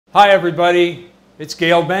Hi everybody, it's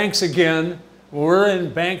Gale Banks again. We're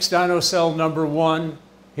in Banks Dyno Cell number 1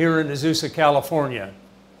 here in Azusa, California.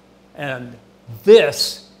 And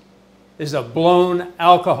this is a blown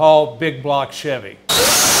alcohol big block Chevy.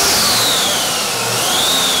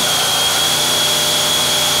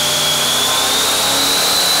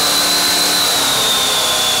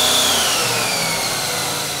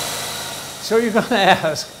 So you're going to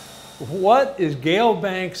ask, what is Gale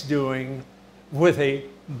Banks doing with a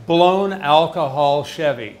blown alcohol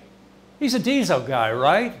Chevy? He's a diesel guy,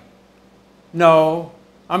 right? No,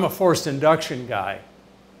 I'm a forced induction guy.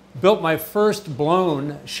 Built my first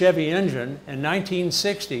blown Chevy engine in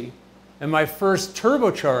 1960 and my first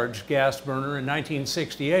turbocharged gas burner in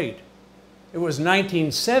 1968. It was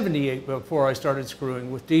 1978 before I started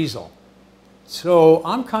screwing with diesel. So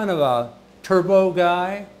I'm kind of a turbo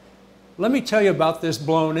guy. Let me tell you about this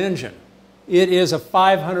blown engine. It is a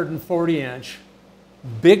 540-inch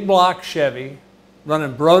big block Chevy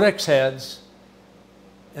running Brodex heads,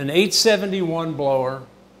 an 871 blower.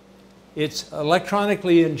 It's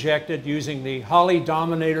electronically injected using the Holley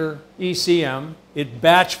Dominator ECM. It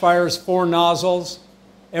batch fires 4 nozzles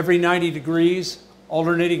every 90 degrees,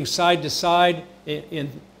 alternating side to side in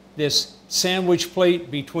this sandwich plate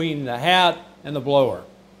between the hat and the blower.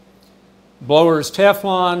 Blower is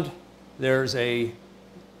Teflon. There's a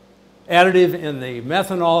additive in the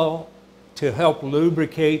methanol to help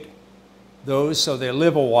lubricate those so they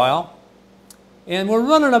live a while. And we're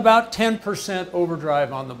running about 10%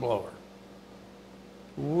 overdrive on the blower.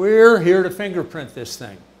 We're here to fingerprint this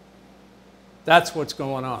thing. That's what's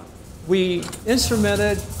going on. We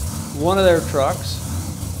instrumented one of their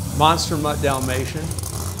trucks, Monster Mutt Dalmatian,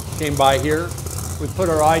 came by here. We put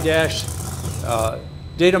our iDash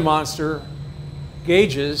DataMonster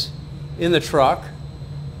gauges in the truck,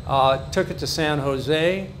 took it to San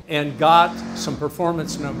Jose, and got some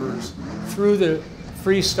performance numbers through the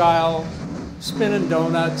freestyle, spinning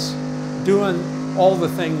donuts, doing all the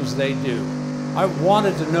things they do. I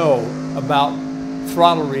wanted to know about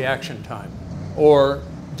throttle reaction time or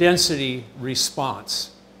density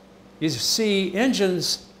response. You see,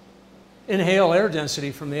 engines inhale air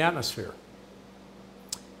density from the atmosphere.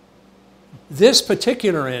 This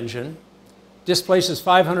particular engine displaces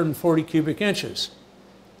 540 cubic inches.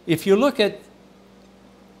 If you look at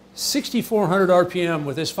 6,400 RPM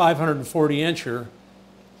with this 540 incher,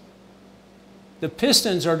 the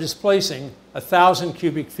pistons are displacing 1,000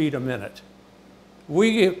 cubic feet a minute.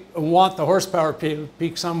 We want the horsepower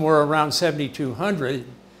peak somewhere around 7,200.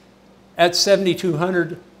 At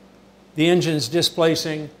 7,200, the engine's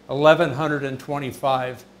displacing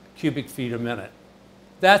 1,125 cubic feet a minute.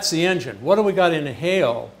 That's the engine. What do we got to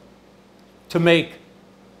inhale to make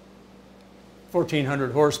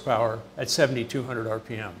 1,400 horsepower at 7,200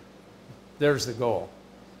 RPM? There's the goal.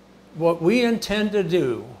 What we intend to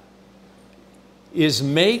do is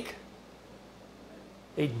make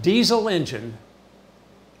a diesel engine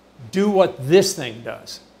do what this thing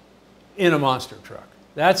does in a monster truck.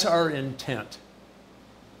 That's our intent.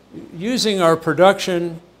 Using our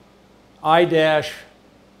production iDash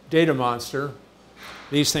DataMonster,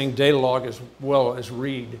 these things data log as well as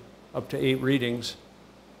read up to 8 readings,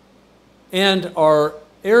 and our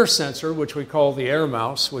air sensor, which we call the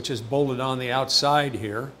AirMouse, which is bolted on the outside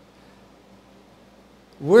here.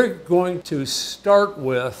 We're going to start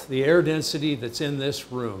with the air density that's in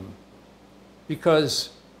this room,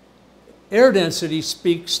 because air density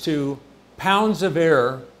speaks to pounds of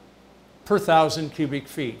air per 1,000 cubic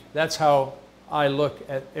feet. That's how I look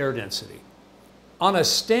at air density. On a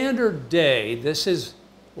standard day, this is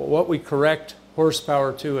what we correct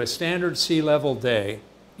horsepower to, a standard sea level day.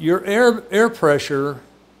 Your air pressure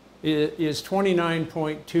is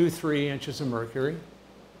 29.23 inches of mercury.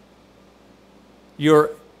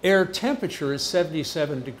 Your air temperature is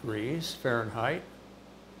 77 degrees Fahrenheit.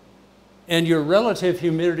 And your relative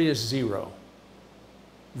humidity is 0.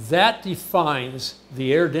 That defines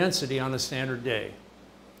the air density on a standard day.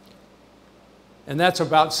 And that's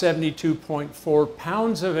about 72.4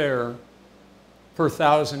 pounds of air per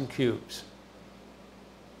 1,000 cubes.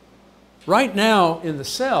 Right now in the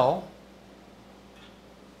cell,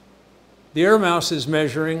 the AirMouse is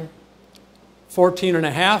measuring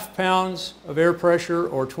 14.5 pounds of air pressure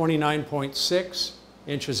or 29.6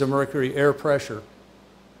 inches of mercury air pressure.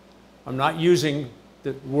 I'm not using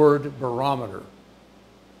the word barometer.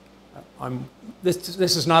 This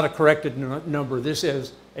is not a corrected number. This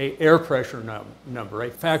is an air pressure number,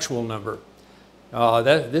 a factual number.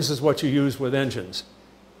 This is what you use with engines.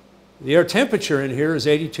 The air temperature in here is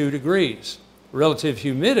 82 degrees. Relative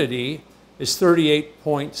humidity is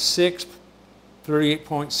 38.6,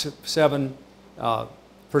 38.7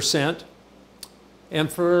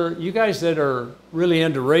 And for you guys that are really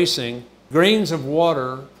into racing, grains of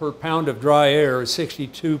water per pound of dry air is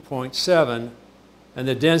 62.7, and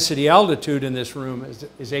the density altitude in this room is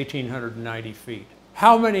 1,890 feet.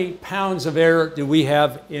 How many pounds of air do we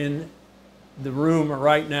have in the room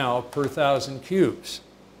right now per 1,000 cubes?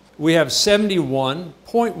 We have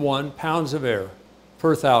 71.1 pounds of air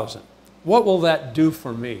per 1,000. What will that do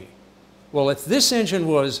for me? Well, if this engine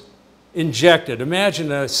was injected,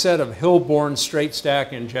 imagine a set of Hillborn straight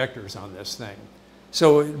stack injectors on this thing.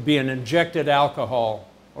 So it would be an injected alcohol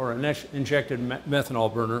or an injected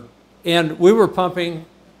methanol burner. And we were pumping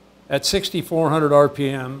at 6,400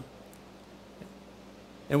 RPM,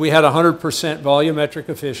 and we had 100% volumetric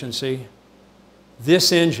efficiency.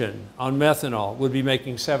 This engine on methanol would be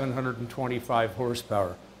making 725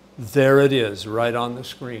 horsepower. There it is, right on the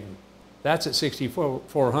screen. That's at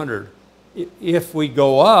 6,400. If we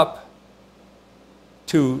go up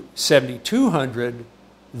to 7,200,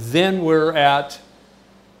 then we're at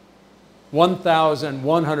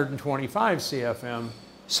 1,125 CFM.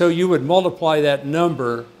 So you would multiply that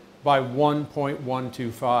number by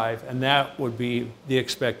 1.125, and that would be the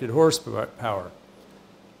expected horsepower.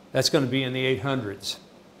 That's going to be in the 800s,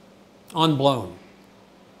 unblown.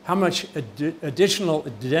 How much additional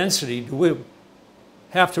density do we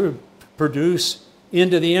have to produce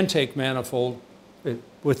into the intake manifold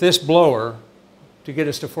with this blower to get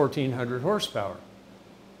us to 1,400 horsepower?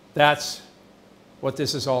 That's what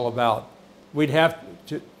this is all about. We'd have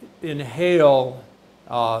to inhale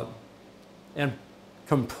and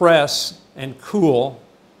compress and cool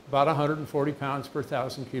about 140 pounds per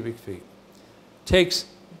 1,000 cubic feet. Takes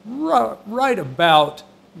right about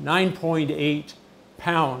 9.8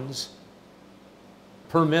 pounds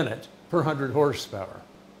per minute per 100 horsepower.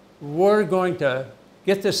 We're going to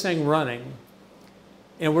get this thing running,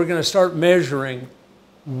 and we're going to start measuring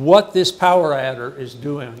what this power adder is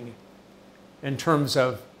doing in terms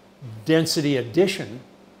of density addition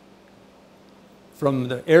from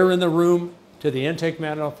the air in the room to the intake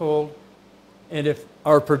manifold. And if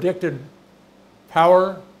our predicted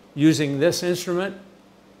power using this instrument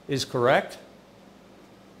is correct,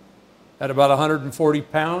 at about 140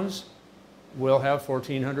 pounds, we'll have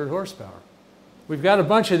 1,400 horsepower. We've got a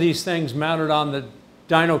bunch of these things mounted on the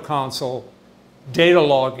dyno console, data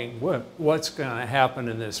logging what's going to happen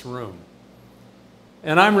in this room.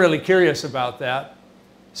 And I'm really curious about that.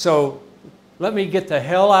 So let me get the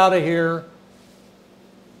hell out of here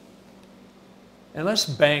and let's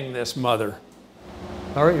bang this mother.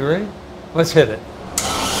 All right, you ready? Let's hit it.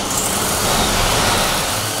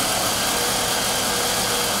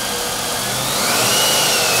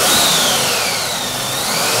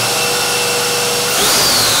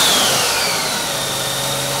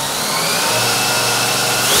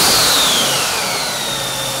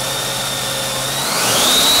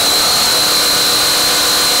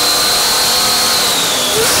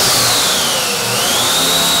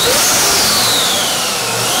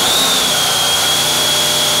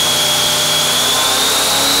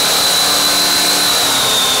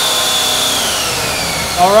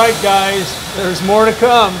 All right, guys, there's more to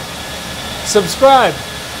come. Subscribe.